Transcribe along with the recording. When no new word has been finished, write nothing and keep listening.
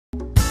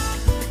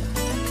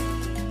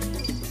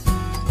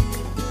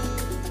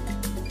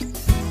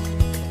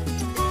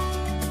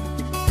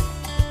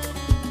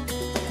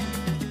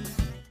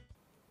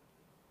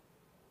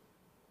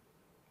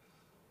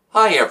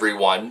Hi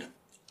everyone.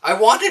 I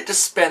wanted to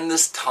spend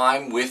this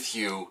time with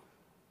you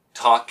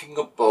talking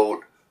about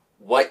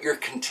what your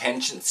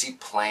contingency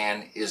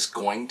plan is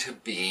going to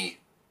be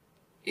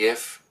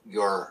if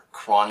your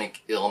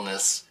chronic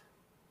illness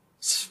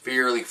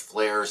severely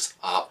flares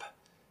up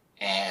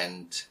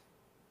and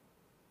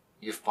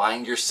you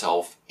find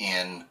yourself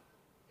in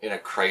a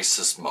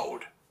crisis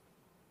mode.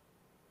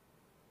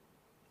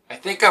 I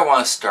think I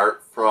want to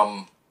start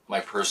from my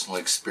personal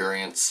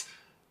experience.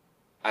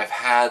 I've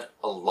had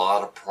a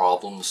lot of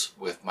problems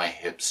with my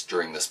hips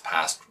during this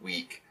past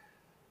week,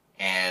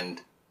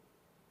 and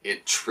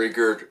it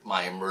triggered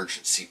my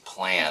emergency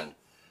plan,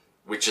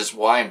 which is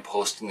why I'm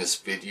posting this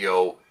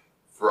video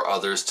for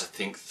others to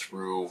think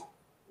through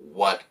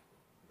what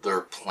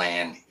their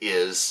plan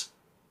is,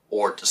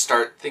 or to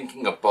start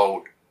thinking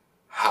about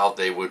how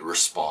they would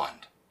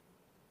respond.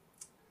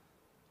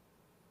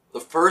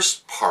 The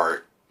first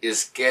part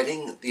is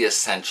getting the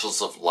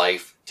essentials of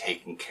life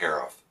taken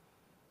care of.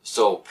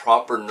 So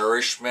proper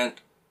nourishment,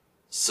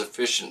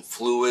 sufficient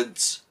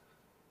fluids.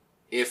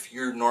 If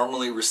you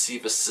normally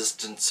receive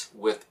assistance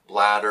with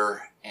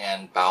bladder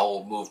and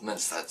bowel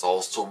movements, that's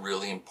also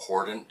really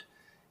important.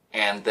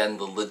 And then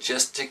the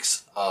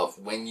logistics of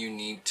when you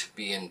need to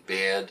be in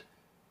bed,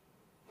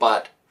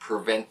 but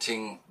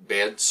preventing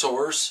bed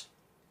sores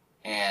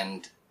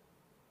and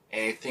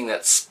anything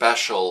that's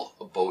special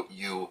about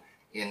you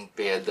in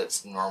bed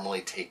that's normally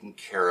taken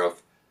care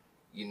of.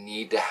 You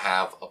need to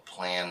have a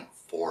plan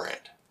for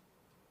it.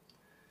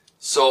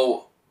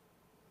 So,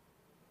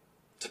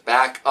 to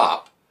back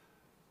up,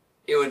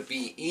 it would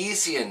be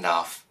easy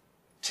enough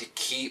to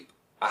keep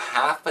a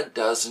half a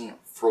dozen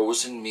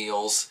frozen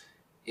meals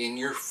in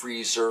your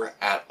freezer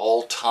at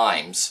all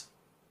times,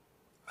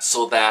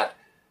 so that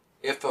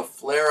if a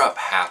flare-up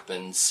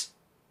happens,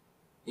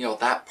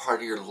 that part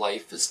of your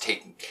life is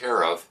taken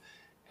care of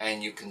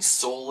and you can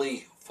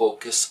solely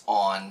focus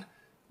on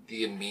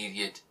the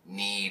immediate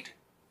need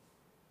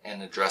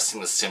and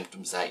addressing the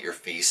symptoms that you're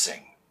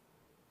facing.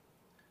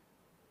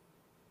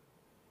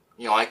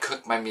 I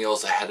cook my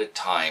meals ahead of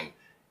time,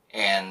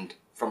 and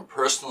from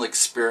personal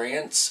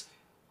experience,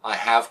 I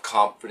have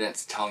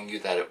confidence telling you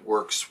that it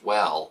works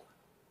well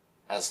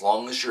as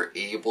long as you're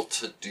able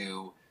to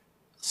do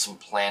some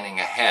planning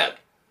ahead.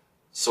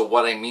 So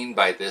what I mean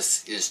by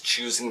this is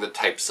choosing the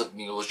types of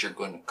meals you're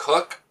going to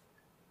cook,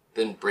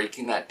 then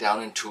breaking that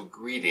down into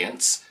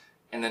ingredients,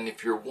 and then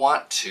if you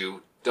want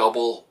to,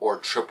 double or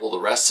triple the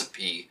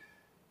recipe,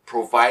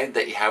 provided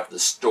that you have the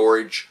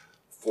storage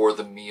for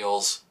the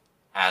meals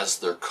as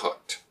they're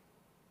cooked.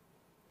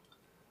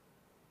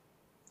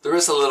 There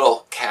is a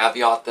little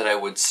caveat that I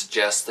would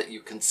suggest that you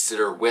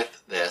consider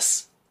with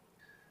this.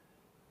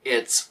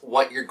 It's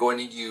what you're going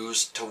to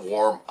use to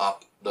warm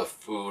up the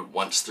food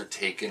once they're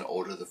taken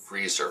out of the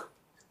freezer.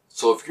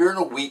 So if you're in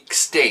a weak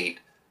state,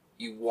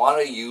 you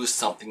want to use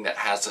something that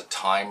has a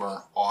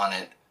timer on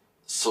it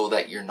so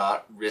that you're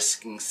not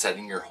risking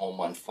setting your home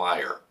on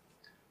fire.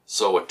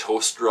 So a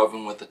toaster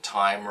oven with a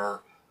timer,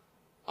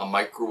 a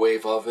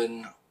microwave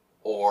oven,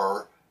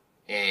 or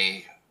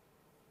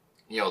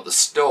the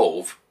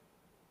stove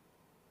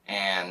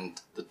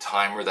and the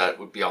timer that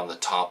would be on the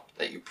top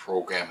that you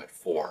program it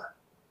for.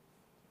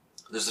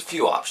 There's a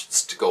few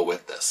options to go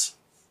with this.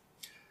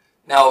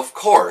 Now, of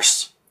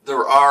course,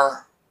 there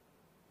are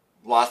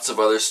lots of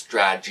other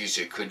strategies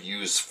you could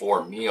use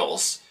for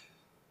meals.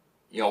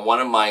 One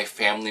of my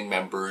family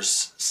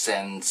members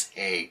sends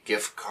a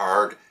gift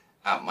card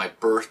at my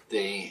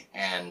birthday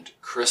and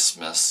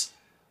Christmas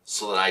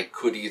so that I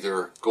could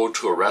either go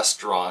to a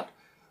restaurant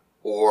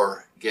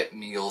or get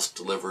meals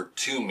delivered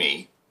to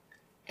me.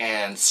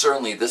 And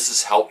certainly this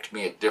has helped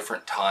me at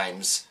different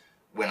times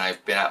when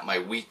I've been at my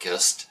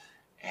weakest,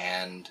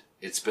 and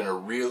it's been a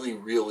really,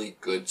 really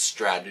good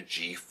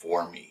strategy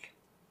for me.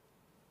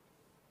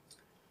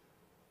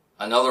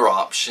 Another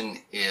option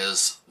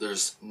is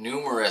there's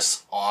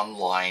numerous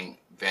online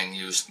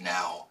venues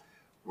now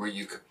where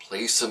you could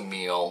place a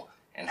meal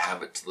and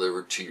have it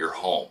delivered to your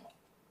home.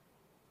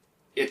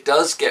 It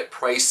does get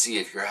pricey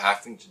if you're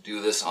having to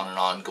do this on an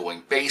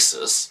ongoing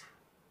basis,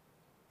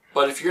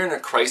 but if you're in a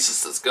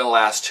crisis that's going to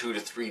last 2 to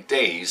 3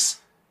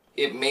 days,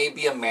 it may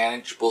be a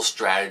manageable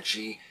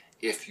strategy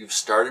if you've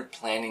started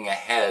planning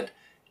ahead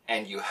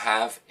and you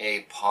have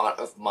a pot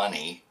of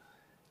money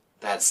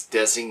that's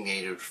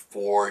designated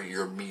for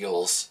your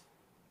meals,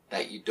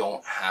 that you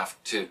don't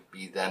have to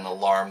be then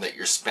alarmed that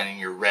you're spending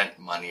your rent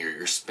money or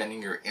you're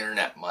spending your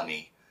internet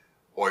money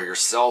or your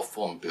cell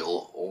phone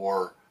bill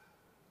or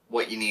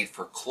what you need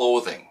for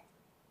clothing.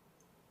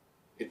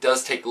 It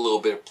does take a little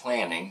bit of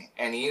planning,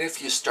 and even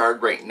if you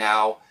start right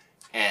now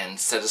and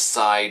set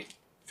aside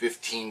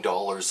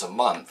 $15 a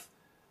month,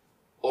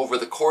 over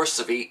the course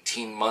of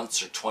 18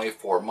 months or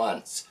 24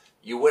 months,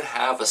 you would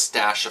have a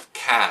stash of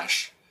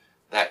cash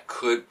that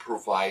could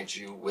provide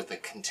you with a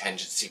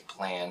contingency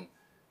plan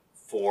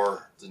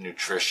for the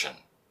nutrition.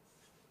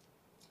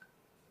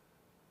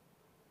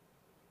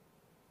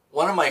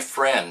 One of my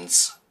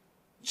friends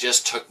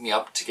just took me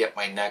up to get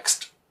my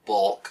next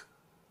bulk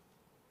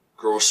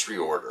grocery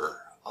order.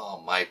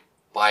 My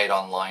buy it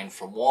online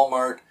from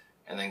Walmart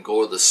and then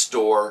go to the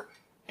store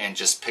and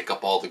just pick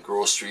up all the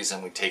groceries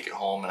and we take it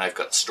home, and I've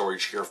got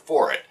storage here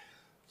for it.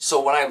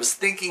 So when I was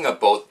thinking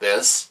about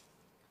this,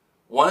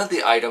 one of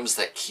the items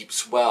that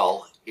keeps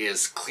well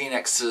is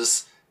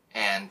Kleenexes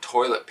and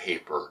toilet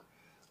paper.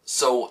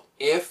 So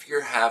if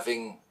you're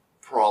having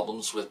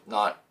problems with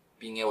not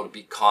being able to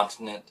be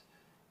continent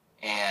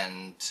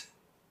and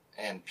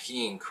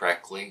peeing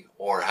correctly,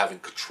 or having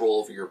control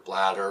over your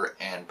bladder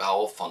and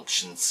bowel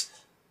functions,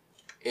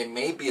 it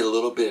may be a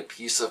little bit of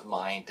peace of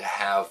mind to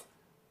have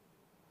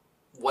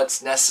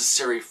what's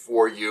necessary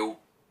for you,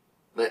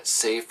 let's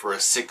say for a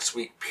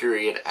 6-week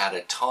period at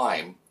a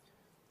time,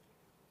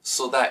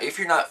 so that if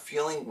you're not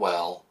feeling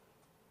well,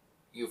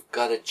 you've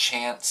got a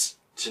chance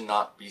to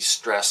not be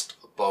stressed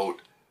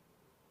about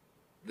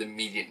the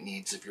immediate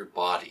needs of your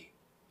body.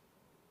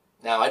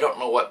 Now, I don't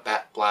know what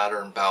bladder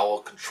and bowel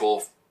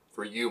control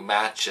for you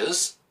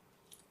matches,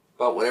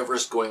 but whatever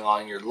is going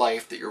on in your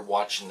life that you're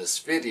watching this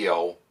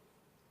video,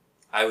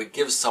 I would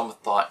give some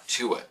thought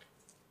to it.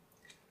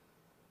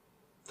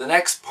 The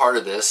next part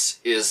of this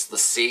is the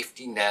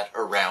safety net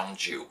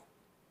around you.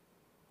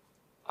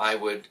 I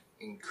would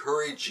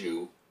encourage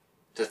you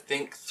to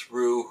think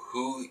through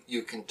who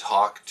you can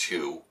talk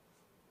to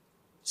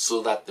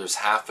so that there's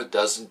half a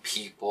dozen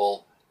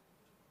people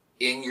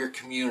in your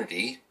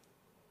community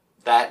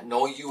that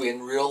know you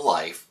in real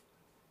life,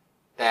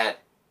 that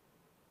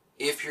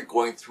if you're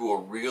going through a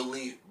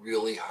really,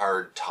 really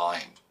hard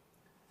time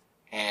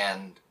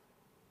and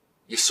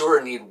you sort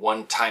of need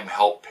one-time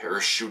help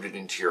parachuted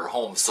into your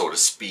home, so to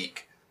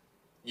speak,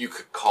 you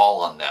could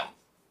call on them.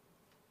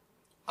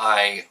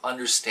 I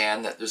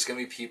understand that there's going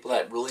to be people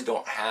that really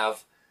don't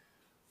have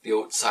the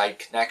outside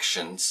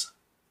connections.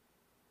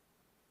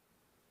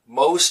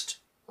 Most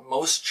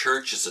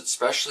churches,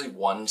 especially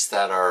ones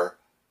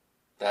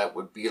that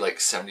would be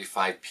like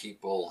 75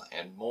 people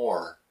and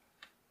more,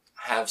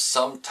 have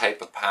some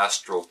type of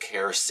pastoral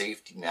care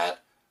safety net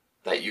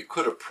that you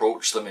could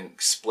approach them and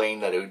explain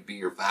that it would be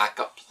your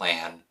backup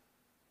plan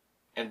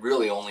and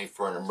really only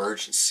for an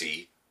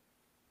emergency.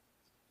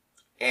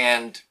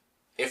 And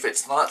if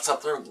it's not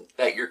something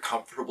that you're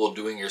comfortable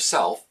doing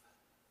yourself,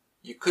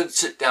 you could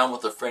sit down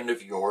with a friend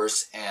of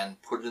yours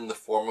and put it in the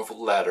form of a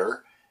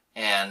letter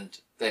and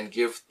then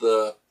give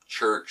the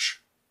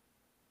church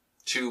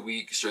 2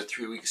 weeks or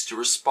 3 weeks to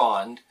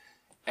respond,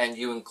 and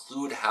you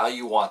include how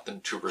you want them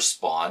to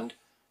respond.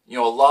 You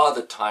know, a lot of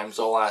the times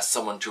I'll ask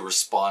someone to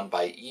respond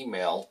by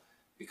email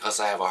because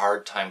I have a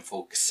hard time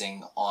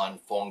focusing on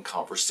phone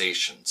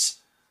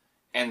conversations.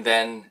 And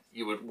then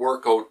you would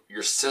work out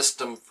your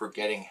system for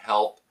getting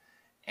help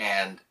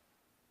and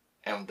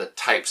the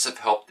types of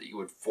help that you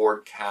would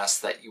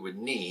forecast that you would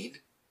need,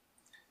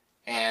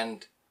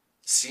 and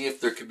see if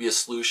there could be a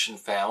solution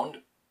found.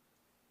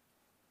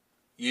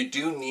 You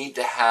do need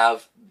to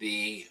have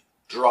the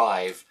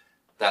drive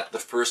that the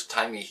first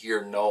time you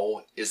hear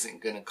no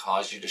isn't going to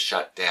cause you to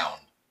shut down.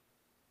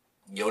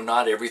 You know,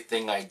 not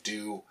everything I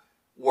do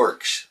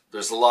works.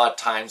 There's a lot of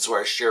times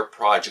where I share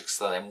projects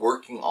that I'm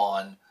working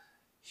on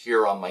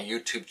here on my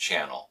YouTube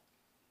channel.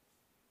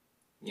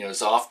 You know,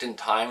 there's often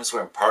times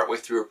where I'm partway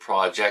through a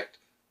project,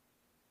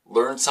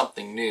 learn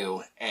something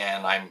new,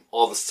 and I'm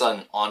all of a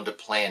sudden on to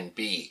plan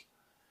B.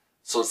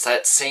 So it's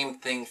that same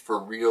thing for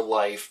real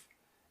life,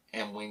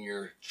 and when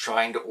you're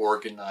trying to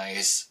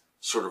organize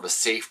sort of a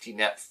safety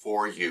net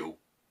for you,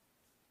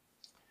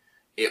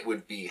 it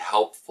would be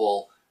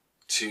helpful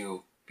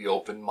to be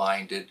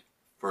open-minded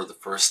for the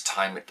first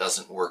time it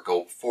doesn't work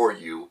out for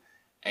you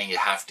and you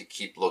have to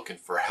keep looking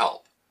for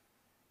help.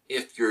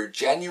 If you're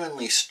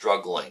genuinely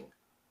struggling,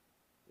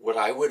 what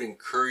I would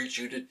encourage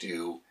you to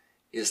do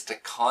is to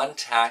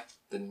contact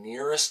the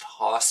nearest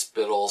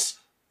hospital's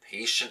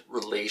patient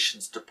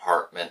relations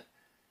department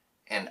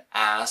and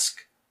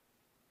ask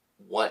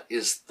what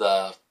is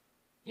the,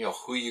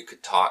 who you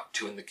could talk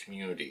to in the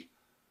community.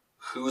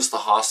 Who's the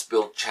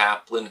hospital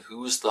chaplain?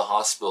 Who's the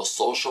hospital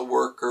social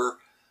worker?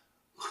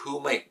 Who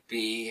might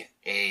be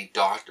a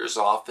doctor's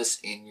office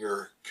in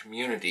your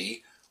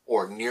community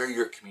or near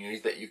your community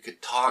that you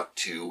could talk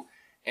to,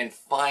 and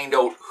find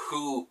out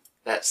who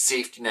that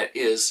safety net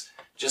is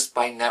just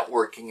by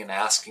networking and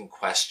asking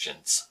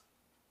questions.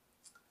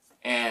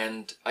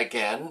 And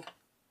again,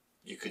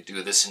 you could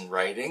do this in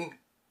writing.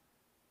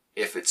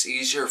 If it's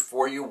easier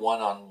for you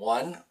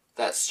one-on-one,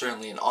 that's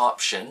certainly an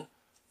option.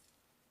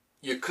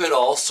 You could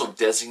also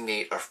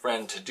designate a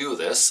friend to do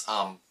this.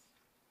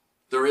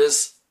 There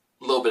is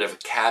a little bit of a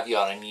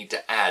caveat I need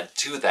to add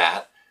to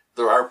that.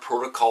 There are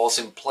protocols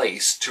in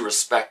place to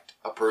respect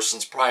a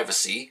person's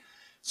privacy.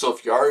 So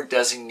if you are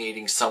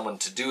designating someone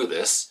to do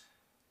this,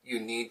 you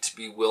need to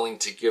be willing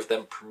to give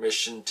them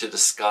permission to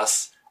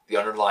discuss the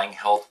underlying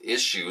health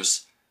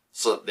issues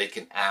so that they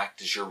can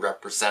act as your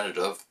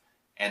representative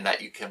and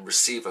that you can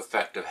receive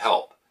effective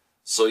help.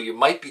 So you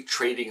might be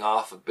trading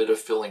off a bit of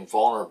feeling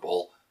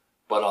vulnerable,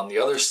 but on the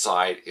other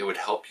side, it would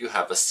help you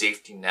have a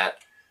safety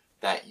net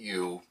that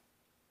you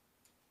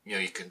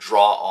can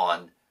draw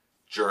on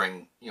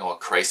during, a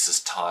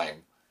crisis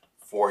time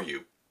for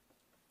you.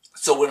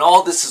 So when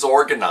all this is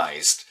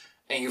organized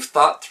and you've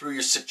thought through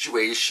your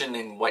situation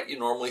and what you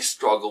normally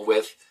struggle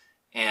with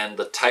and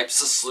the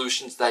types of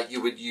solutions that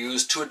you would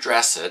use to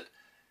address it,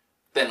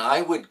 then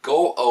I would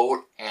go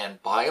out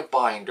and buy a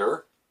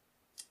binder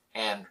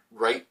and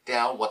write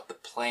down what the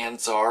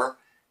plans are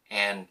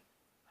and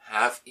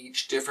have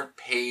each different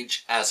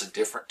page as a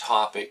different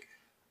topic.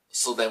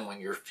 So then when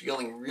you're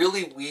feeling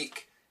really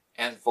weak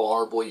and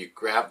vulnerable, you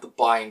grab the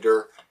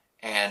binder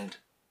and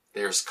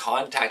there's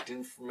contact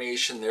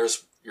information,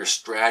 there's your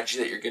strategy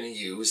that you're going to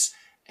use,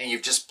 and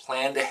you've just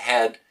planned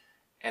ahead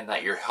and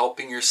that you're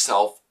helping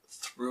yourself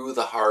through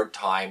the hard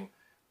time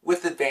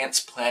with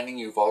advanced planning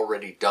you've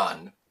already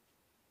done.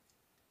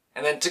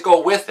 And then to go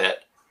with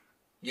it,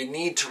 you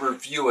need to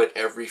review it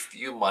every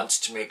few months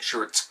to make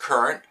sure it's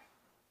current.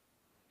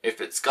 If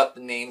it's got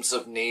the names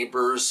of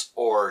neighbors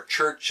or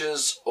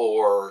churches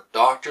or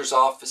doctor's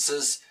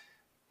offices,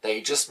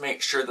 they just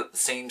make sure that the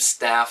same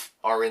staff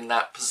are in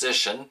that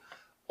position,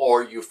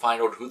 or you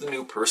find out who the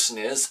new person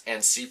is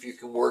and see if you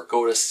can work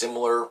out a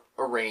similar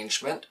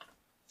arrangement.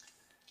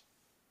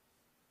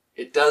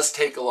 It does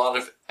take a lot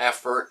of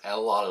effort and a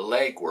lot of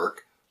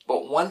legwork,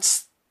 but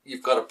once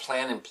you've got a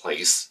plan in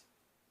place,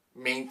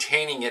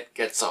 maintaining it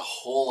gets a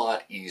whole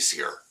lot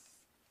easier.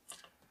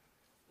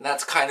 And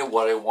that's kind of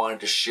what I wanted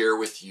to share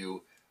with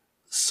you,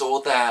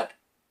 so that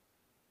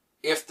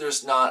if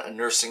there's not a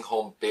nursing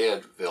home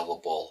bed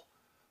available,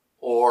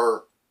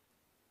 or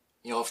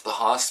if the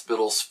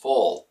hospital's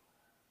full,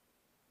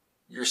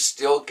 you're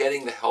still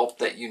getting the help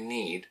that you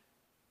need.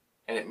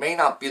 And it may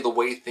not be the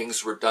way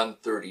things were done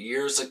 30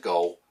 years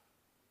ago,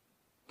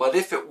 but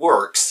if it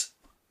works,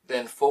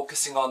 then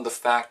focusing on the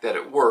fact that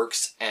it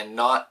works and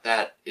not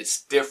that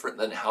it's different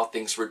than how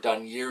things were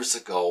done years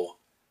ago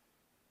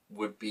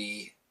would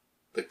be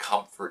the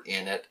comfort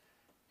in it,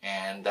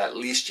 and at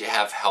least you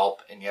have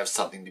help and you have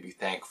something to be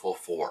thankful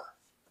for.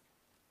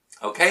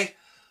 Okay?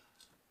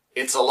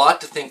 It's a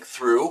lot to think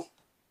through,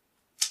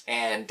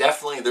 and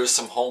definitely there's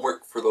some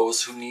homework for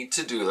those who need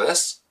to do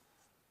this,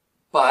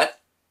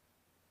 but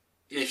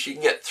if you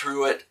can get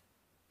through it,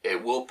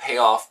 it will pay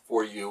off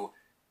for you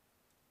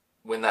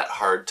when that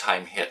hard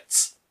time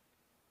hits.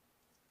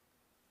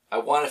 I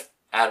want to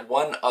add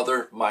one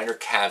other minor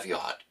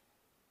caveat.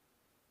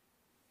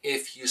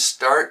 If you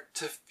start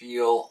to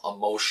feel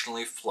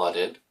emotionally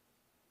flooded,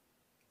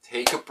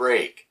 take a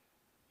break.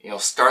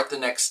 Start the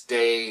next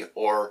day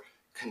or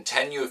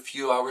continue a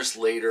few hours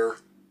later.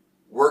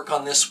 Work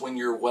on this when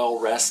you're well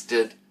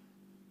rested.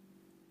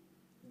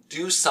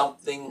 Do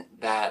something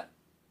that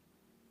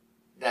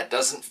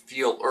doesn't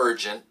feel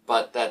urgent,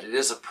 but that it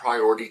is a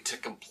priority to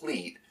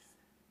complete,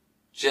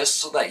 just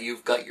so that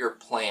you've got your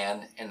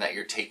plan and that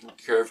you're taking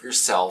care of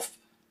yourself,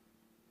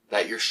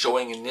 that you're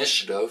showing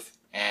initiative,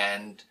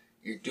 and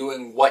you're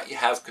doing what you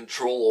have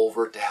control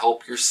over to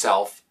help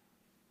yourself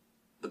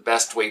the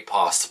best way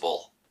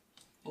possible.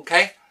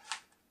 Okay?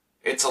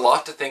 It's a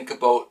lot to think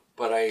about,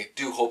 but I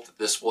do hope that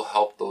this will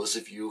help those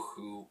of you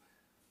who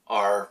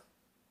are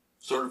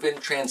sort of in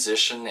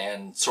transition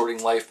and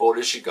sorting life out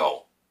as you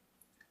go.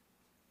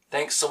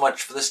 Thanks so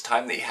much for this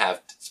time that you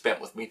have spent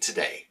with me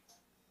today.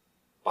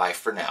 Bye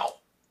for now.